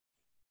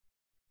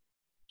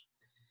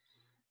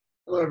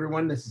Hello,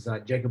 everyone. This is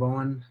Jacob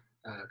Owen,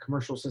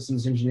 Commercial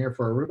Systems Engineer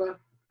for Aruba.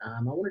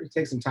 I wanted to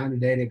take some time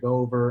today to go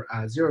over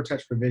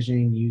zero-touch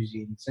provisioning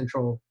using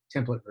central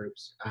template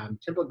groups.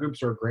 Template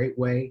groups are a great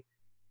way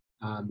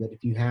that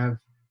if you have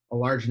a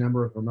large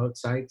number of remote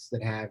sites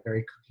that have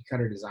very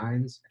cookie-cutter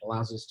designs, it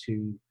allows us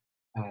to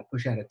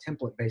push out a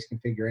template-based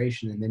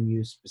configuration and then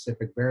use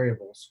specific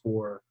variables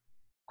for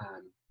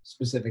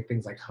specific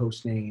things like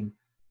host name,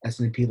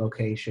 SNMP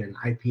location,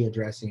 IP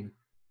addressing,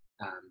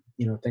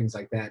 things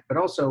like that. But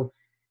also,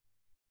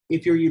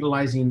 if you're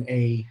utilizing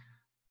a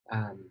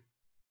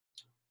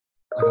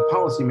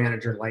policy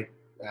manager like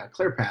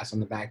ClearPass on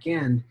the back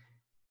end,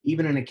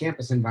 even in a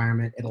campus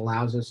environment, it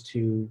allows us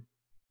to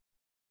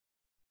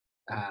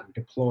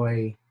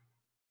deploy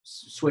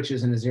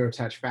switches in a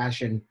zero-touch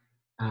fashion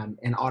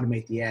and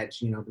automate the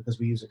edge, because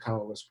we use a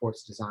colorless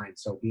ports design.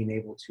 So being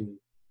able to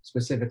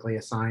specifically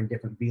assign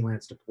different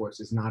VLANs to ports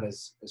is not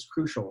as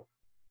crucial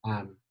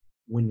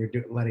when you're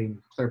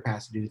letting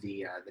ClearPass do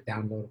the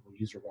downloadable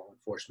user role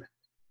enforcement.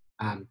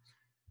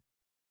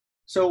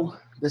 So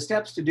the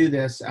steps to do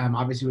this,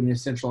 obviously we need a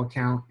central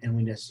account and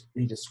we just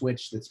need a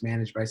switch that's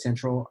managed by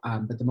central.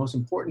 But the most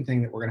important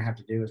thing that we're gonna have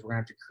to do is we're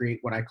gonna have to create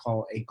what I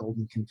call a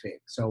golden config.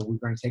 So we're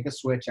gonna take a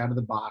switch out of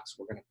the box,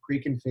 we're gonna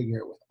pre-configure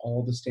it with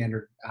all the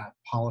standard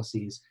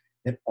policies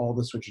that all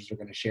the switches are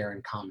gonna share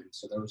in common.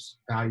 So those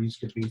values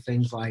could be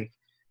things like,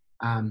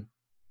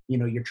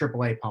 your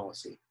AAA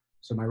policy.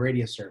 So my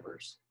radius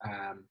servers,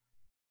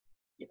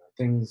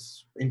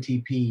 things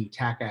NTP,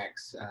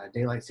 TACAX,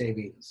 daylight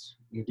savings,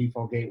 your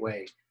default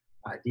gateway,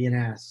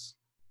 DNS,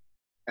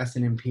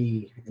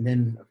 SNMP, and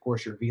then of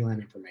course your VLAN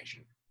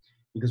information.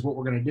 Because what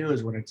we're going to do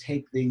is we're going to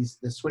take the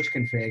switch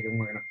config and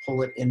we're going to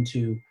pull it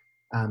into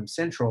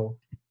Central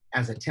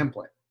as a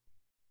template.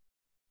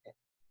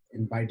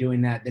 And by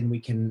doing that, then we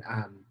can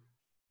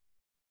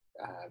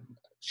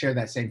share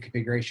that same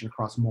configuration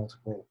across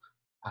multiple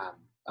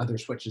other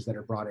switches that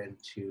are brought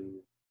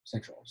into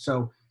Central.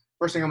 So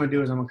first thing I'm going to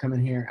do is I'm going to come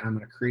in here and I'm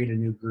going to create a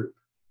new group.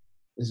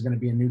 This is going to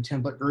be a new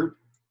template group.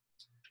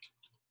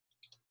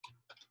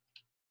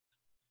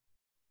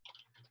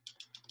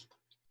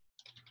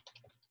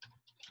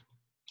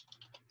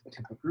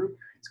 Template group.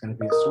 It's going to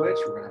be a switch.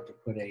 We're going to have to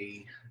put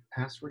a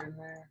password in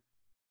there.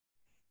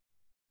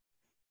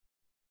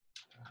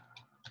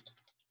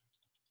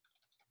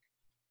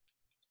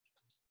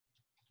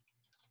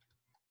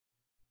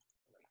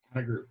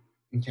 A group.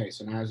 Okay,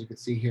 so now as you can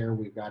see here,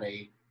 we've got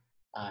a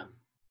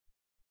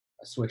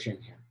switch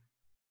in here.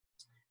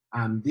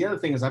 The other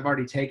thing is I've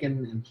already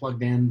taken and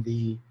plugged in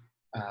the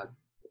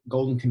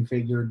golden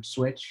configured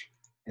switch.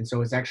 And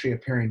so it's actually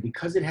appearing,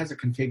 because it has a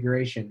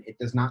configuration, it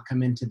does not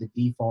come into the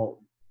default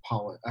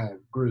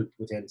group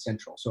within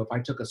Central. So if I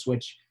took a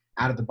switch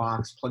out of the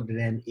box, plugged it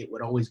in, it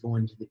would always go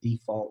into the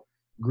default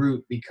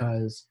group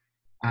because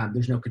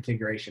there's no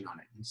configuration on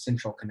it. And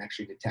Central can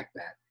actually detect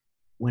that.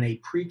 When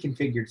a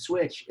pre-configured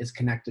switch is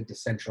connected to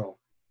Central,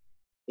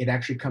 it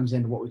actually comes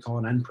into what we call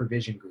an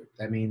unprovisioned group.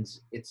 That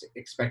means it's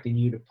expecting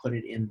you to put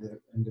it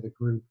into the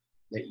group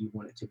that you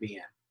want it to be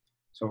in.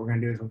 So what we're going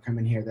to do is we'll come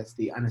in here. That's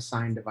the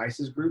unassigned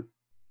devices group.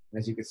 And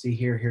as you can see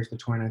here, here's the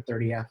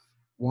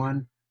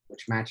 2930F1,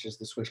 which matches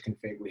the switch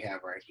config we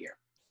have right here.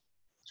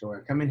 So we're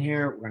going to come in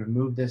here. We're going to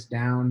move this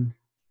down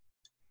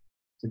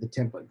to the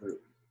template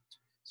group.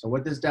 So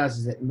what this does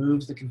is it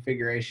moves the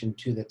configuration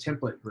to the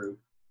template group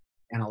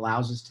and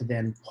allows us to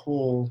then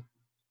pull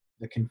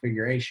the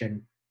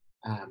configuration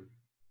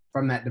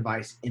from that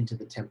device into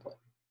the template.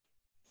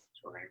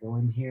 So we're going to go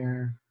in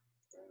here,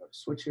 go to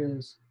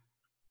switches,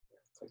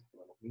 click a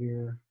little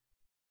here,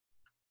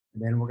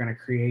 and then we're going to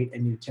create a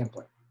new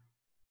template.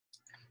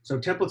 So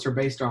templates are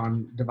based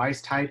on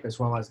device type as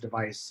well as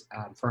device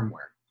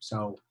firmware.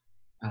 So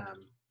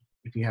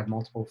if you have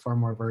multiple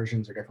firmware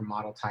versions or different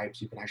model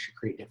types, you can actually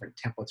create different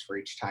templates for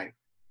each type.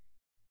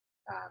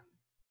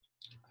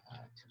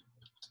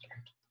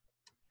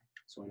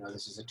 So we know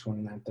this is a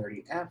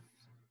 2930F.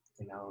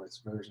 We know it's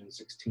version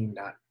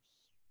 16.10.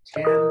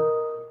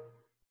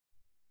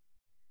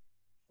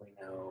 We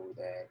know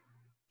that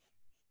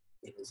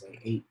it is a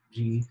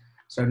 8G.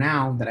 So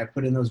now that I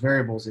put in those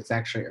variables, it's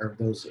actually, or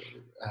those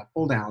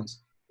pull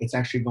downs, it's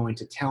actually going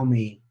to tell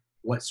me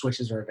what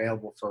switches are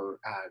available for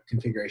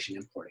configuration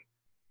importing.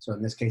 So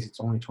in this case, it's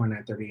only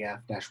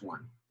 2930F-1.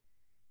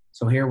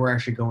 So here we're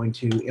actually going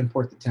to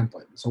import the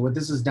template. So what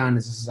this has done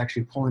is this is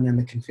actually pulling in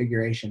the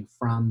configuration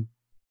from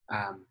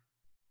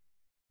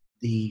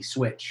the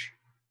switch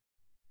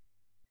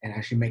and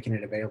actually making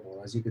it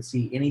available. As you can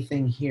see,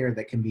 anything here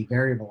that can be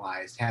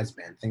variabilized has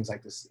been. Things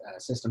like this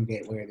system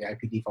gateway or the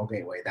IP default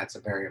gateway, that's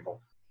a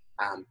variable.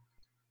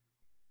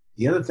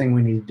 The other thing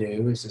we need to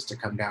do is just to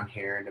come down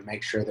here and to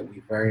make sure that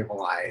we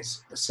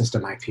variabilize the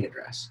system IP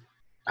address.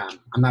 I'm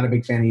not a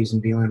big fan of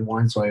using VLAN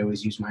 1, so I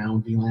always use my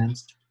own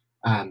VLANs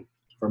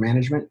for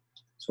management.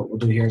 So what we'll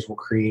do here is we'll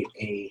create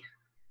a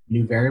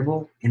new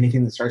variable.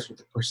 Anything that starts with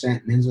the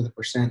percent and ends with a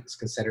percent is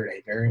considered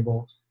a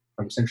variable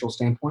from Central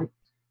standpoint.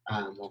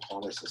 We'll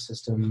call this a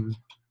system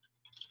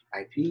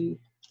IP.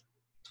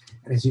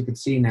 And as you can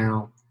see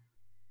now,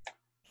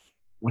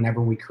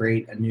 whenever we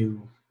create a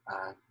new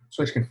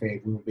switch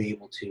config, we will be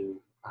able to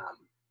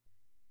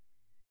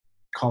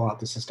call out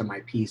the system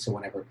IP, so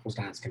whenever it pulls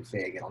down its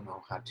config, it'll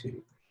know how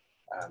to,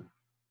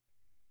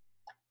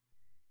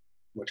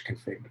 which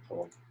config to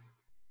pull.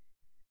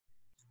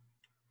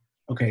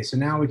 Okay, so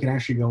now we can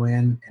actually go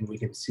in and we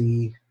can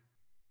see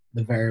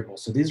the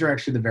variables. So these are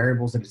actually the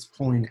variables that it's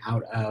pulling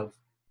out of,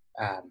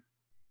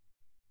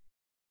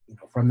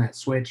 from that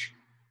switch.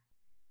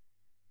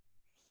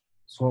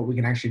 So what we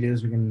can actually do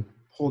is we can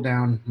pull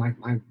down, my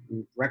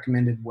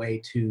recommended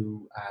way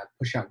to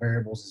push out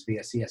variables is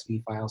via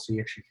CSV file, so you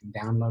actually can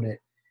download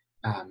it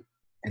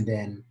and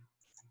then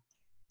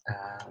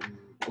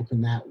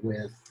open that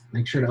with,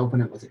 make sure to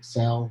open it with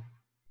Excel.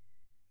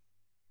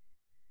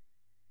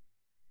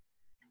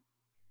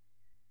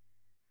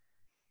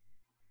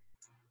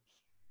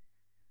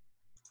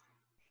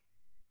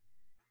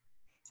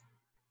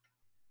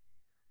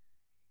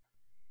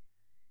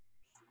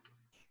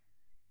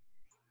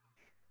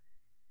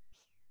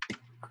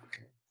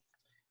 Okay.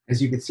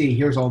 As you can see,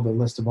 here's all the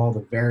list of all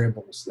the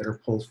variables that are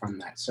pulled from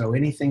that. So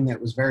anything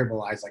that was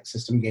variabilized, like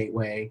system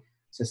gateway,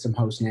 system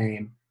host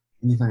name,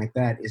 anything like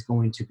that is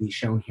going to be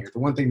shown here. The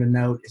one thing to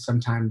note is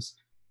sometimes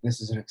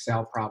this is an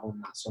Excel problem,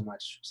 not so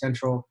much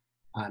central.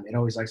 It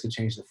always likes to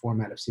change the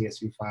format of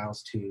CSV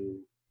files to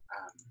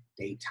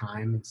date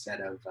time instead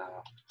of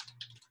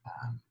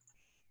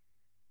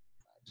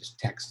just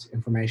text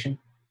information.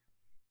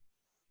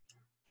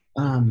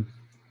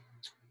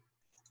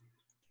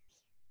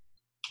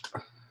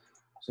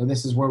 So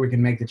this is where we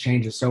can make the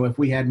changes. So if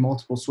we had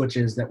multiple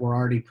switches that were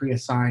already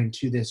pre-assigned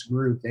to this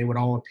group, they would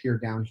all appear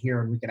down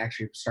here, and we could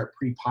actually start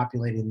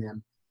pre-populating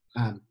them,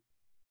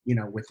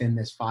 within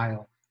this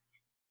file.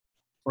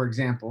 For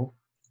example,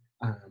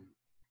 I'm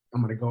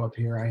going to go up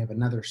here. I have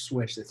another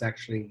switch that's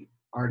actually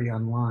already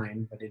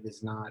online, but it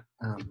is not,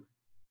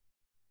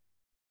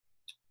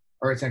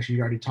 or it's actually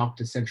already talked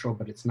to Central,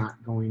 but it's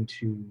not going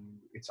to,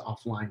 it's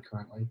offline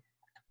currently.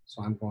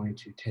 So I'm going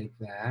to take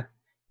that.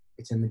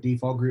 It's in the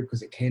default group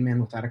because it came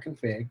in without a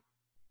config,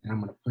 and I'm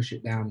going to push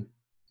it down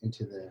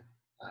into the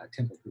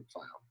template group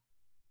file.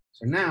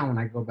 So now when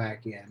I go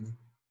back in,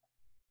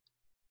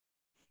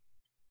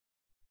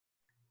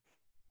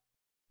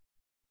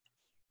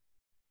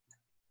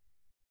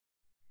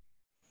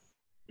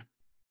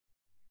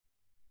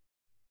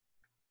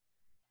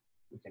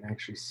 we can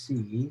actually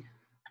see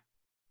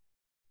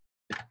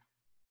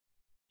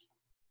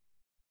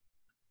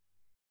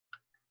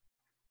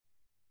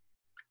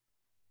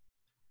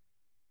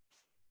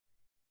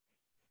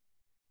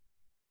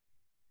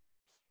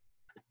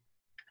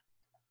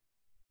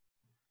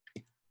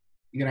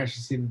you can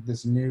actually see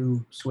this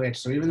new switch.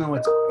 So even though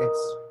it's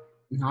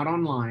not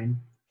online,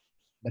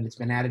 but it's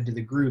been added to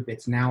the group,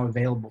 it's now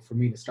available for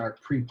me to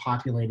start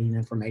pre-populating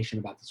information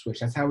about the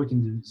switch. That's how we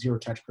can do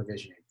zero-touch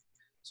provisioning.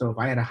 So if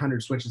I had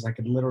 100 switches, I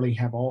could literally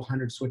have all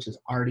 100 switches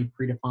already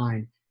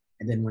predefined,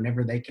 and then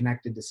whenever they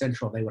connected to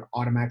Central, they would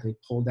automatically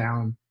pull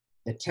down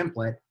the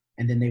template,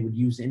 and then they would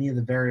use any of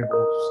the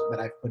variables that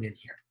I've put in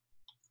here.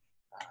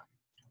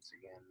 Once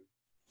again,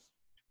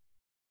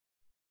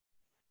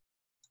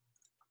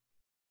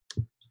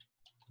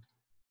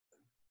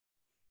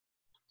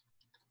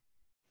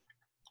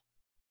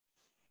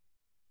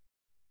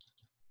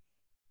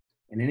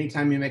 and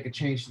anytime you make a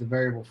change to the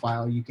variable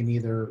file, you can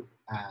either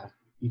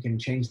you can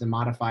change the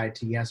modified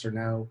to yes or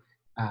no.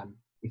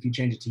 If you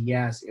change it to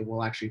yes, it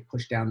will actually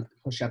push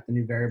up the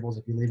new variables.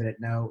 If you leave it at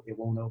no, it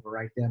won't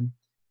overwrite them.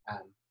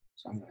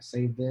 So I'm going to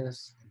save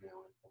this, and now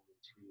I'm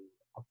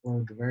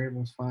going to upload the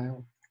variables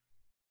file.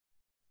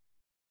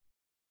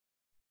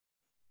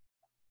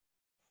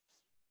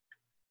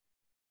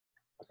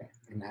 Okay,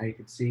 and now you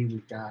can see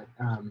we've got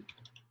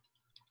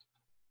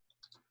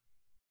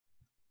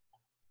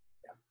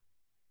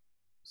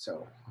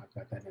so I've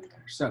got that in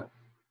there. So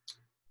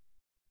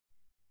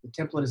the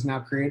template is now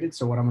created.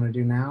 So what I'm going to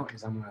do now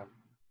is I'm going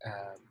to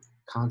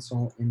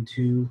console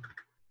into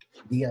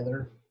the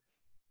other.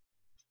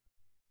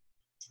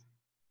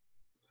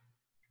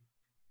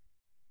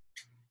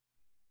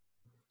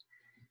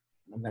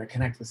 I'm going to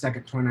connect the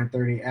second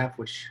 2930F,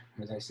 which,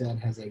 as I said,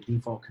 has a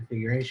default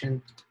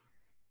configuration.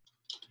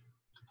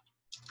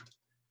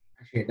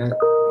 Actually, it does.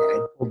 Yeah,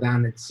 it pulled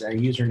down its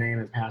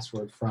username and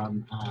password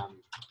from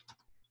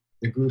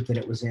the group that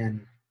it was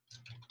in.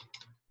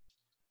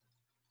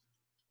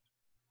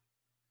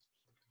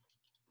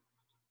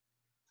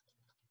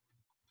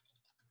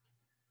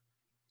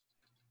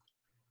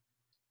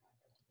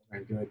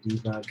 We're going to do a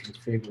debug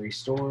config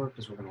restore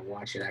because we're going to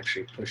watch it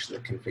actually push the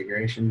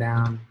configuration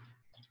down.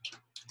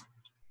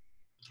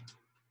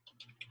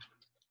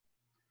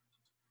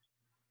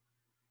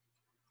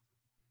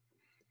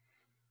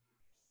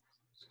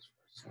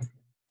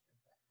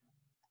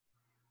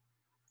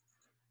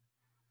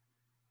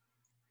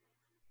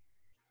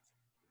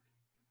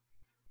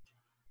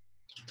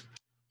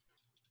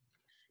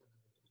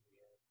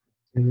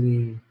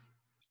 Activity.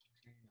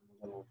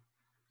 You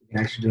can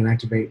actually do an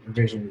activate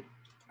revision.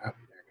 Oh,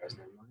 there it goes.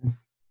 Never mind.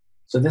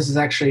 So this is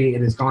actually, it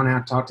has gone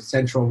out, talked to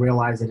Central,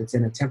 realized that it's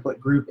in a template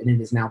group, and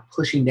it is now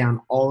pushing down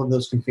all of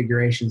those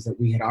configurations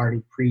that we had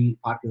already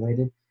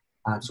pre-populated.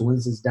 So when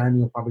this is done,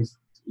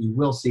 you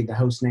will see the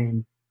host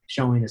name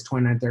showing as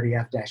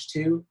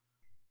 2930F-2.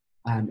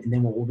 And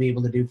then what we'll be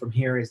able to do from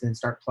here is then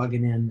start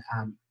plugging in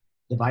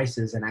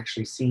devices and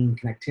actually seeing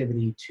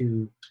connectivity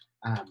to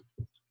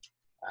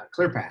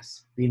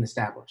ClearPass being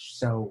established.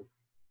 So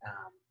I'm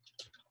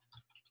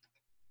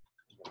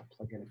going to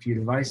plug in a few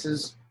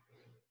devices.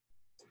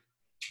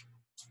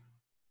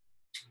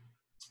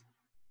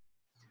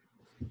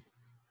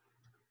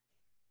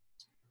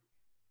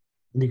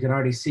 And you can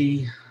already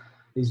see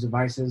these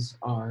devices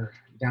are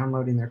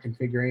downloading their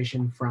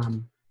configuration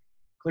from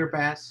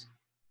ClearPass,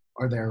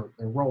 or their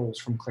roles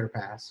from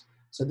ClearPass.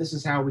 So this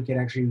is how we could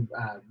actually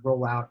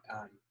roll out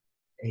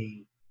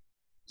a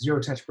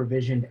zero-touch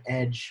provisioned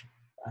edge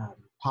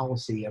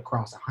policy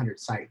across 100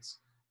 sites.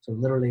 So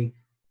literally,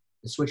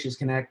 the switches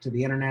connect to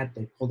the internet,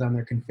 they pull down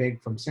their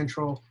config from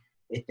Central,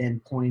 it then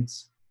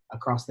points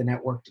across the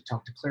network to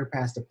talk to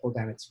ClearPass to pull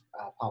down its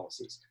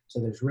policies. So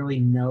there's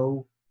really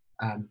no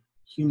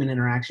human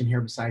interaction here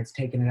besides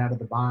taking it out of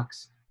the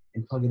box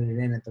and plugging it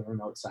in at the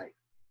remote site.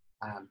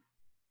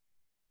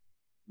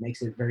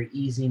 Makes it very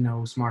easy,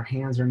 no smart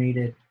hands are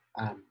needed.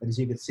 But as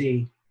you can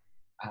see,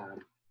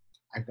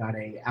 I've got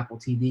a Apple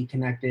TV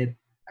connected.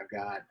 I've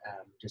got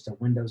just a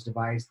Windows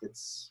device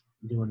that's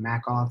doing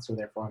Mac auth, so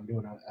therefore I'm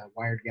doing a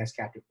wired guest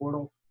captive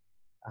portal,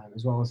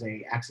 as well as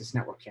a access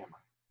network camera.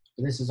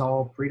 So this is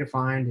all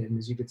predefined, and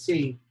as you can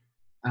see,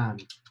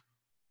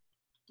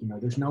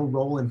 there's no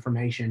role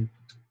information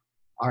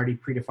already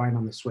predefined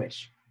on the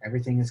switch.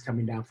 Everything is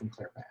coming down from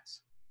ClearPass.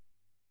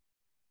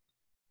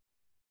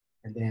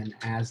 And then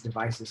as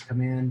devices come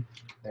in,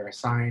 they're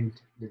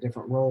assigned the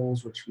different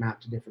roles, which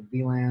map to different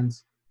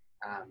VLANs.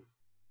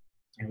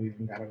 And we've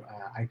even got an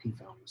IP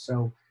phone.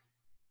 So,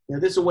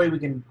 this is a way we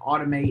can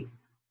automate,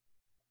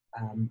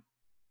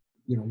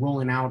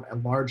 rolling out a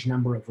large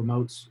number of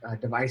remote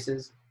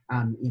devices.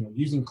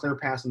 Using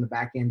ClearPass on the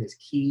back end is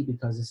key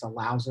because this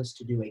allows us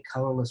to do a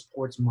colorless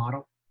ports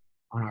model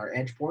on our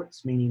edge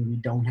ports, meaning we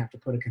don't have to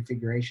put a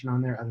configuration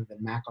on there other than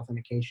MAC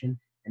authentication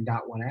and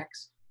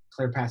 .1x.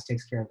 ClearPass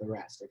takes care of the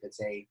rest. If it's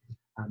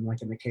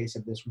like in the case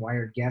of this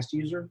wired guest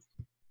user,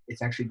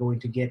 it's actually going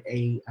to get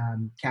a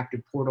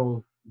captive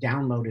portal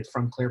downloaded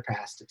from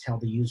ClearPass to tell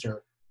the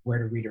user where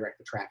to redirect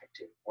the traffic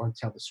to, or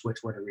tell the switch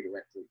where to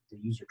redirect the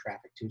user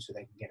traffic to so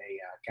they can get a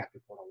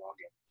captive portal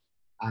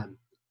login.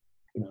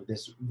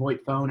 This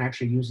VoIP phone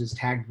actually uses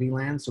tagged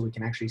VLAN, so we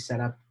can actually set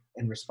up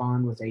and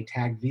respond with a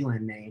tagged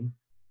VLAN name.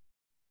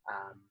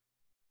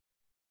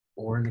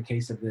 Or in the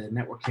case of the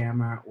network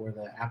camera or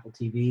the Apple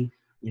TV,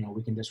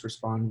 we can just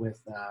respond with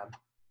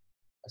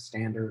a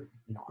standard,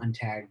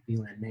 untagged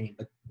VLAN name.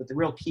 But the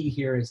real key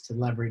here is to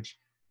leverage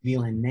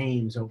VLAN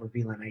names over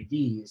VLAN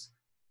IDs,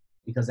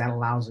 because that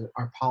allows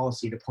our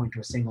policy to point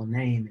to a single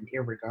name, and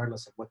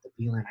irregardless of what the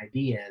VLAN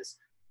ID is,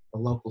 the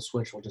local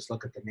switch will just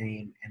look at the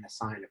name and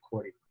assign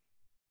accordingly.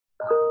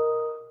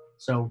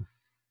 So,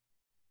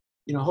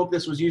 hope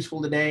this was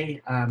useful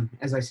today.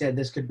 As I said,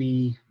 this could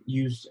be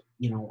used,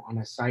 on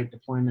a site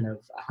deployment of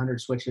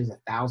 100 switches,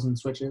 1,000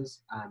 switches,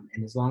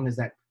 and as long as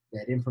that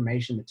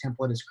information, the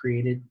template is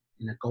created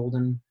in a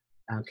golden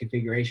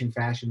configuration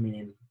fashion,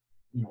 meaning,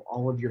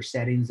 all of your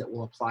settings that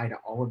will apply to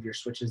all of your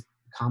switches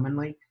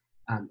commonly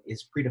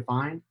is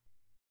predefined,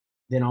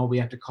 then all we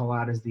have to call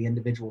out is the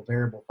individual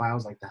variable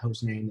files like the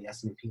host name, the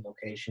SNMP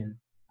location,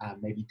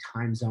 maybe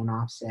time zone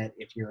offset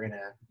if you're in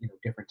a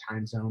different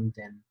time zone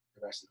than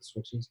the rest of the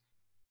switches.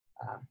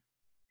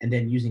 And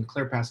then using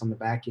ClearPass on the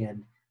back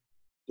end,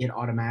 it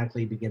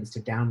automatically begins to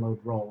download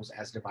roles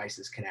as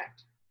devices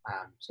connect.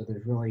 So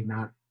there's really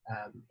not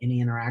any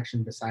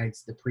interaction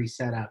besides the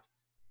pre-setup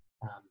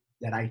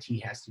that IT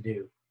has to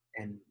do.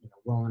 And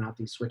rolling out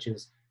these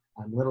switches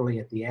literally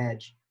at the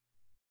edge,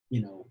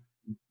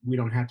 we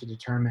don't have to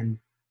determine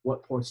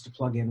what ports to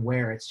plug in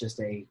where. It's just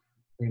pretty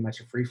much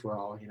a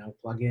free-for-all.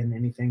 Plug in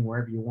anything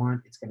wherever you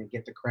want. It's going to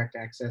get the correct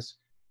access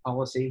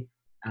policy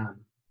and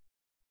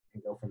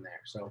go from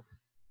there. So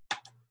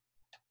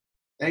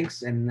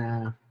thanks, and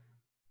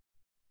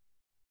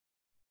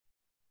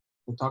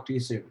we'll talk to you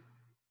soon.